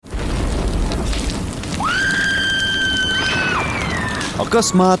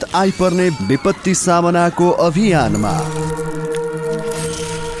अकस्मात आइपर्ने विपत्ति सामनाको अभियानमा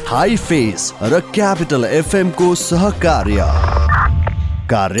हाई फेस र क्यापिटल एफएम को सहकार्य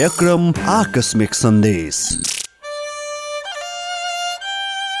कार्यक्रम आकस्मिक सन्देश।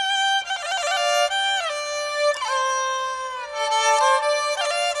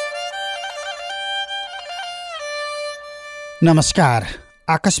 नमस्कार,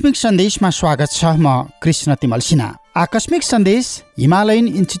 आकस्मिक सन्देशमा स्वागत छ। म कृष्ण तिमल सिन्हा। आकस्मिक सन्देश Himalayan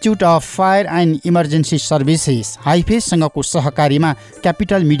institute of fire and emergency services हाइफेससँगको सहकारीमा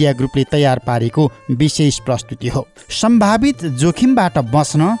क्यापिटल मिडिया ग्रुपले तयार पारेको विशेष प्रस्तुति हो। सम्भावित जोखिमबाट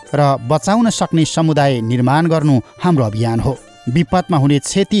बच्न र बचाउन सक्ने समुदाय निर्माण गर्नु हाम्रो अभियान हो। विपदमा हुने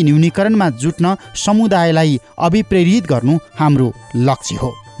क्षति न्यूनीकरणमा जुट्न समुदायलाई अभिप्रेरित गर्नु हाम्रो लक्ष्य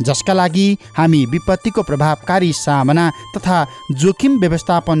हो, जसका लागि हामी विपत्तिको प्रभावकारी सामना तथा जोखिम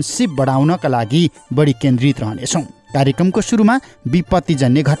व्यवस्थापन सिप बढाउनका लागि बढी केन्द्रित रहनेछौँ। कार्यक्रमको सुरुमा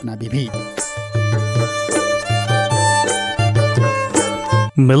विपत्तिजन्य घटना विविध।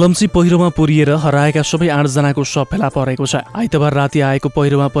 मेलम्ची पहिरोमा पुरिएर हराएका सबै 8 जनाको शव फेला परेको छ। आइतबार राति आएको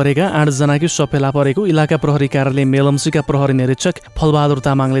पहिरोमा परेका 8 जनाको शव फेला परेको इलाका प्रहरी कार्यालय मेलम्चीका प्रहरी निरीक्षक फलबहादुर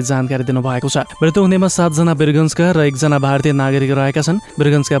तामाङले जानकारी दिनुभएको छ। मृत्यु हुनेमा 7 जना वीरगञ्जका र 1 जना भारतीय नागरिक रहेका छन्।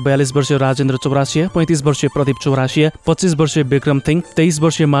 वीरगञ्जका 42 वर्षीय राजेन्द्र चौरासिया, 35 वर्षीय प्रदीप चौरासिया, 25 वर्षीय विक्रम थिङ, 23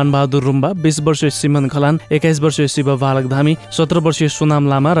 वर्षीय मानबहादुर रुम्बा, 20 वर्षीय सिमन खलान, 21 वर्षीय शिव बालक धामी, 17 वर्षीय सुनाम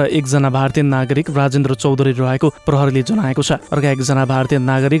लामा र 1 जना भारतीय नागरिक राजेन्द्र चौधरी रहेको प्रहरीले जनाएको छ। अर्का 1 जना भारतीय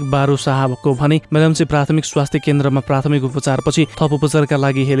नागरिक बारू साहबको भने मेलम्ची प्राथमिक स्वास्थ्य केन्द्रमा प्राथमिक उपचारपछि थप उपचारका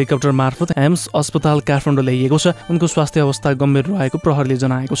लागि हेलिकप्टर मार्फत एम्स अस्पताल काठमाडौँ ल्याइएको छ। उनको स्वास्थ्य अवस्था गम्भीर रहेको प्रहरीले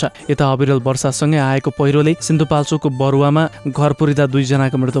जनाएको छ। यता अविरल वर्षासँगै आएको पहिरोले सिन्धुपाल्चोकको बरुवामा घर पुरिँदा 2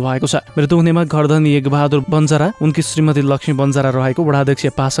 जनाको मृत्यु भएको छ। मृत्यु हुनेमा घरधनी एकबहादुर बन्जारा, उनकी श्रीमती लक्ष्मी बन्जारा रहेको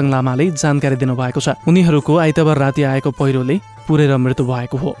वडाध्यक्ष पासाङ लामाले जानकारी दिनुभएको छ। उनीहरूको आइतबार राति आएको पहिरोले पुरेर मृत्यु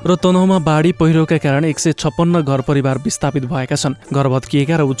भएको हो। र तनहुमा बाढी पहिरोका कारण 156 घर परिवार विस्थापित भएका छन्। घर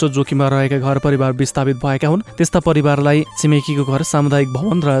भत्किएका र उच्च जोखिममा रहेका घर परिवार विस्थापित भएका हुन्। त्यस्ता परिवारलाई छिमेकीको घर, सामुदायिक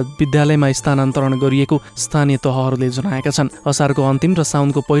भवन र विद्यालयमा स्थानान्तरण गरिएको स्थानीय तहहरूले जनाएका छन्। असारको अन्तिम र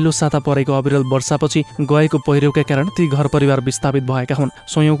साउनको पहिलो साता परेको अविरल वर्षापछि गएको पहिरोका कारण ती घर परिवार विस्थापित भएका हुन्।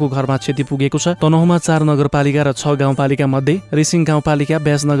 सयौंको घरमा क्षति पुगेको छ। तनहुमा 4 नगरपालिका र 6 गाउँपालिका मध्ये रिसिङ गाउँपालिका,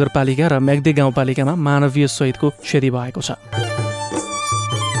 ब्यास नगरपालिका र म्याग्दी गाउँपालिकामा मानवीय सहितको क्षति भएको छ।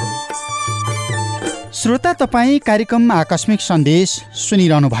 श्रोता, तपाईँ कार्यक्रममा आकस्मिक सन्देश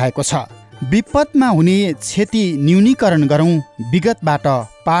सुनिरहनु भएको छ। विपदमा हुने क्षति न्यूनीकरण गरौँ, विगतबाट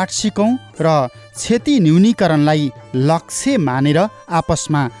पाठ सिकौँ र क्षति न्यूनीकरणलाई लक्ष्य मानेर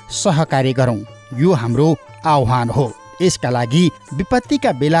आपसमा सहकार्य गरौँ, यो हाम्रो आह्वान हो। यसका लागि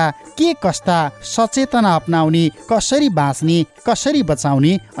विपत्तिका बेला के कस्ता सचेतना अपनाउने, कसरी बाँच्ने, कसरी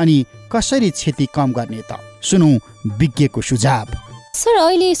बचाउने अनि कसरी क्षति कम गर्ने त सुनौ विज्ञको सुझाव। सर,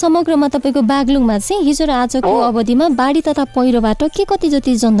 अहिले समग्रमा तपाईँको बागलुङमा चाहिँ हिजो र आजको अवधिमा बाढी तथा पहिरोबाट के कति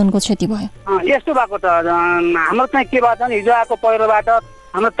जति जनधनको क्षति भयो? यस्तो भएको त हाम्रो चाहिँ के भएको छ भने हिजो आएको पहिरोबाट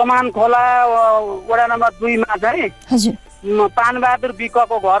हाम्रो तमान खोला वडा नम्बर 2 मा चाहिँ हजुर पानबहादुर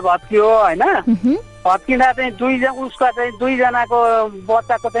विकको घर भत्कियो हैन। भत्किँदा चाहिँ उसका चाहिँ 2 जनाको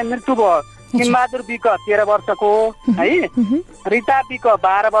बच्चाको चाहिँ मृत्यु भयो। किमबहादुर विक 13 वर्षको है, रिता विक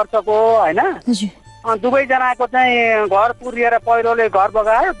 12 वर्षको हैन। दुवै जनाको चाहिँ घर पुरिएर पहिरोले घर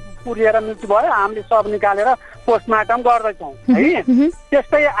बगायो, पुरिएर मृत्यु भयो। हामीले सब निकालेर पोस्टमार्टम गर्दैछौँ है।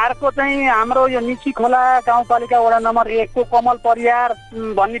 त्यस्तै अर्को चाहिँ हाम्रो यो निची खोला गाउँपालिका वडा नम्बर 1 को कमल परियार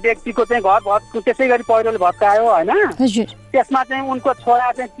भन्ने व्यक्तिको चाहिँ घर त्यसै गरी पहिरोले भत्कायो हैन। त्यसमा चाहिँ उनको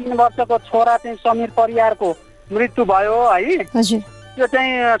छोरा चाहिँ 3 वर्षको छोरा चाहिँ समीर परियारको मृत्यु भयो है। त्यो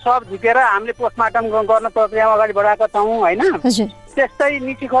चाहिँ सब झुकेर हामीले पोस्टमार्टम गर्न प्रक्रियामा अगाडि बढाएका छौँ हैन। त्यस्तै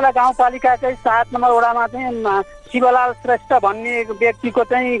निची खोला गाउँपालिकाकै 7 नम्बर वडामा चाहिँ शिवलाल श्रेष्ठ भन्ने व्यक्तिको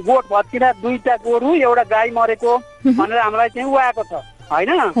चाहिँ गोठ भत्किँदा 2टा गोरु एउटा गाई मरेको भनेर हामीलाई चाहिँ उहाँको छ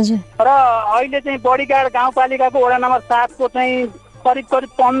हैन। र अहिले चाहिँ बडीगाड गाउँपालिकाको वडा नम्बर 7 को चाहिँ करिब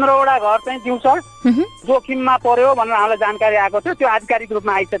 15 वटा घर चाहिँ दिउँछ जोखिममा पर्यो भनेर हामीलाई जानकारी आएको छ। त्यो आधिकारिक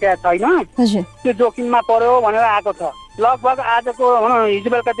रूपमा आइसकेको छैन। त्यो जोखिममा पर्यो भनेर आएको छ। लगभग आजको हिजो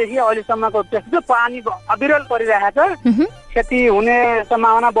बेलुकादेखि अहिलेसम्मको त्यस्तो पानी अविरल परिरहेको छ। क्षति हुने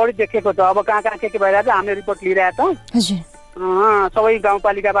सम्भावना बढी देखिएको छ। अब कहाँ कहाँ के भइरहेको छ हामीले रिपोर्ट लिइरहेको छौँ सबै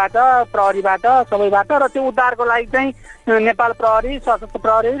गाउँपालिकाबाट, प्रहरीबाट, सबैबाट। र त्यो उद्धारको लागि चाहिँ नेपाल प्रहरी, सशस्त्र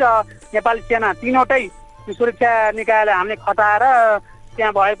प्रहरी र नेपाली सेना तीनवटै सुरक्षा निकायलाई हामीले खटाएर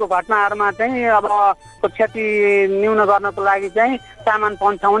त्यहाँ भएको घटनाहरूमा चाहिँ अब क्षति न्यून गर्नको लागि चाहिँ सामान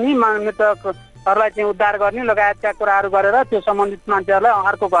पन्छाउने, मृतकहरूलाई चाहिँ उद्धार गर्ने लगायतका कुराहरू गरेर त्यो सम्बन्धित मान्छेहरूलाई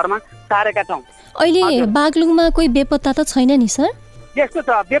अर्को घरमा सारेका छौँ। अहिले बागलुङमा कोही बेपत्ता त छैन नि सर? यस्तो छ,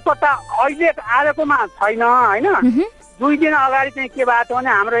 बेपत्ता अहिले आजकोमा छैन हैन। 2 दिन अगाडि चाहिँ के भएको भने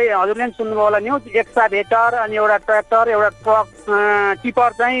हाम्रो हजुरले पनि सुन्नुभयो होला न्युज एक्सकाभेटर अनि एउटा ट्र्याक्टर एउटा ट्रक टिपर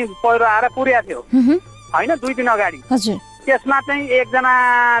चाहिँ पहिरो आएर पुर्याएको थियो होइन 2 दिन अगाडि। त्यसमा चाहिँ एकजना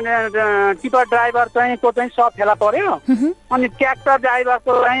टिपर ड्राइभर चाहिँ को चाहिँ सब फेला पर्यो अनि ट्र्याक्टर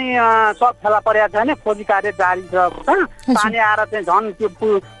ड्राइभरको चाहिँ सब फेला परेको छैन। खोजी कार्य जारी छ। पानी आएर चाहिँ झन् त्यो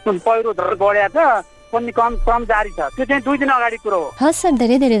पहिरो झन् बढेको छ पनि कम जारी छ। त्यो चाहिँ 2 दिन अगाडि कुरो हो। हस् सर,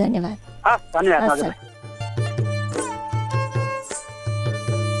 धेरै धेरै धन्यवाद। हस् धन्यवाद हजुर।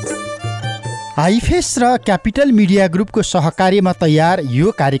 आइफेस र क्यापिटल मिडिया ग्रुपको सहकार्यमा तयार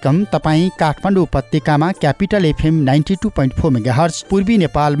यो कार्यक्रम तपाईँ काठमाडौँ उपत्यकामा क्यापिटल एफएम 92.4 मेगाहर्ज, पूर्वी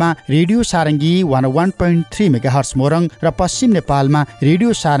नेपालमा रेडियो सारङ्गी 101.3 मेगाहर्ज मोरङ र पश्चिम नेपालमा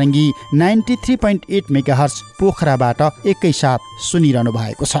रेडियो सारङ्गी 93.8 मेगाहर्ज पोखराबाट एकैसाथ सुनिरहनु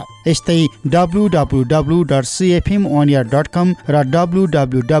भएको छ। यस्तै www.cfmonair.com र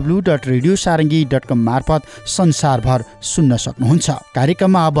www.radiosarangi.com मार्फत संसारभर सुन्न सक्नुहुन्छ।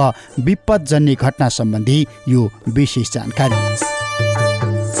 कार्यक्रममा अब विपदजन्य घटना सम्बन्धी यो विशेष जानकारी।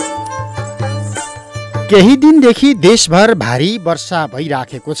 केही दिनदेखि देशभर भारी वर्षा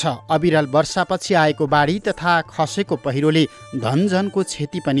भइराखेको छ। अविरल वर्षापछि आएको बाढी तथा खसेको पहिरोले धनजनको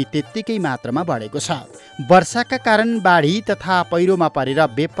क्षति पनि त्यत्तिकै मात्रामा बढेको छ। वर्षाका कारण बाढी तथा पहिरोमा परेर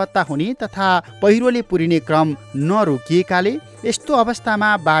बेपत्ता हुने तथा पहिरोले पुरिने क्रम नरोकिएकाले यस्तो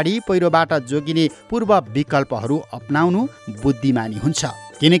अवस्थामा बाढी पहिरोबाट जोगिने पूर्व विकल्पहरू अपनाउनु बुद्धिमानी हुन्छ,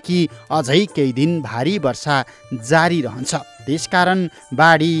 किनकि अझै केही दिन भारी वर्षा जारी रहन्छ। त्यसकारण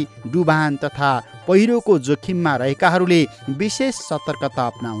बाढी, डुबान तथा पहिरोको जोखिममा रहेकाहरूले विशेष सतर्कता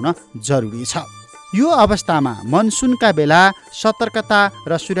अपनाउन जरुरी छ। यो अवस्थामा मनसुनका बेला सतर्कता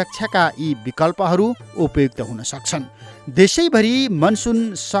र सुरक्षाका यी विकल्पहरू उपयुक्त हुन सक्छन्। देशैभरि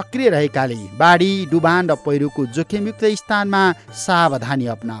मनसुन सक्रिय रहेकाले बाढी, डुबान र पहिरोको जोखिमयुक्त स्थानमा सावधानी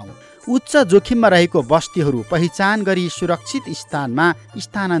अपनाऊ। उच्च जोखिममा रहेको बस्तीहरू पहिचान गरी सुरक्षित स्थानमा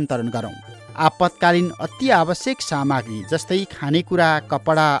स्थानान्तरण गरौँ। आपतकालीन अति आवश्यक सामग्री जस्तै खानेकुरा,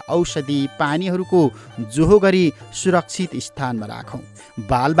 कपडा, औषधि, पानीहरूको जोहो गरी सुरक्षित स्थानमा राखौँ।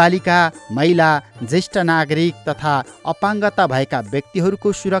 बालबालिका, महिला, ज्येष्ठ नागरिक तथा अपाङ्गता भएका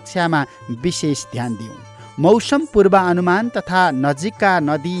व्यक्तिहरूको सुरक्षामा विशेष ध्यान दिउँ। मौसम पूर्वानुमान तथा नजिकका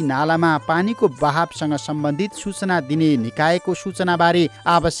नदी नालामा पानीको बहावसँग सम्बन्धित सूचना दिने निकायको सूचनाबारे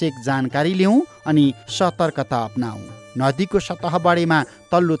आवश्यक जानकारी लिउँ अनि सतर्कता अपनाऊ। नदीको सतह बढेमा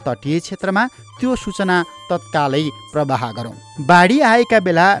तल्लो तटीय क्षेत्रमा त्यो सूचना तत्कालै प्रवाह गरौँ। बाढी आएका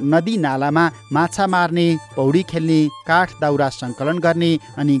बेला नदी नालामा माछा मार्ने, पौडी खेल्ने, काठ दाउरा सङ्कलन गर्ने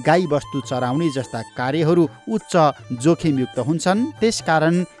अनि गाई बस्तु चराउने जस्ता कार्यहरू उच्च जोखिमयुक्त हुन्छन्।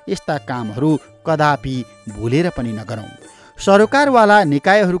 त्यसकारण यस्ता कामहरू कदापि भुलेर पनि नगरौँ। सरकारवाला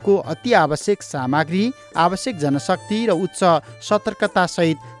निकायहरूको अति आवश्यक सामग्री, आवश्यक जनशक्ति र उच्च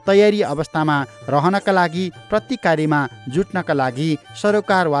सतर्कतासहित तयारी अवस्थामा रहनका लागि प्रति कार्यमा जुट्नका लागि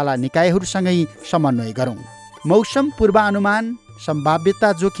सरकारवाला निकायहरूसँगै समन्वय गरौँ। मौसम पूर्वानुमान,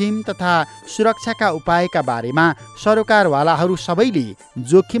 सम्भाव्यता जोखिम तथा सुरक्षाका उपायका बारेमा सरकारवालाहरू सबैले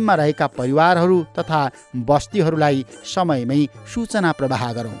जोखिममा रहेका परिवारहरू तथा बस्तीहरूलाई समयमै सूचना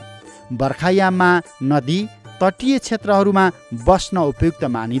प्रवाह गरौँ। बर्खायाममा नदी, तटीय क्षेत्रहरूमा बस्न उपयुक्त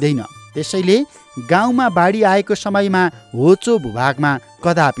मानिँदैन। त्यसैले गाउँमा बाढी आएको समयमा होचो भूभागमा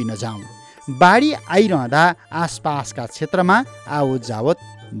कदापि नजाउँ। बाढी आइरहँदा आसपासका क्षेत्रमा आवत जावत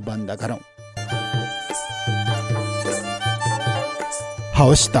बन्द गरौँ।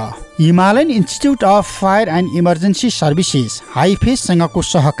 हवस् त, Himalayan institute of fire and emergency services हाइफेससँगको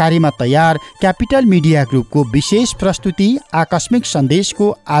सहकारीमा तयार क्यापिटल मिडिया ग्रुपको विशेष प्रस्तुति आकस्मिक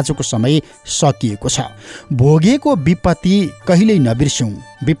सन्देशको आजको समय सकिएको छ। भोगेको विपत्ति कहिल्यै नबिर्सौँ,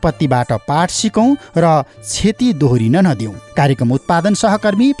 विपत्तिबाट पाठ सिकौँ र क्षति दोहोरिन नदिउँ। कार्यक्रम उत्पादन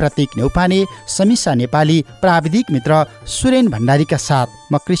सहकर्मी प्रतीक नेउपाने, समीसा नेपाली, प्राविधिक मित्र सुरेन भण्डारीका साथ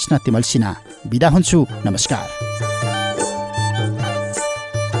म कृष्ण तिमल सिन्हा बिदा हुन्छु। नमस्कार।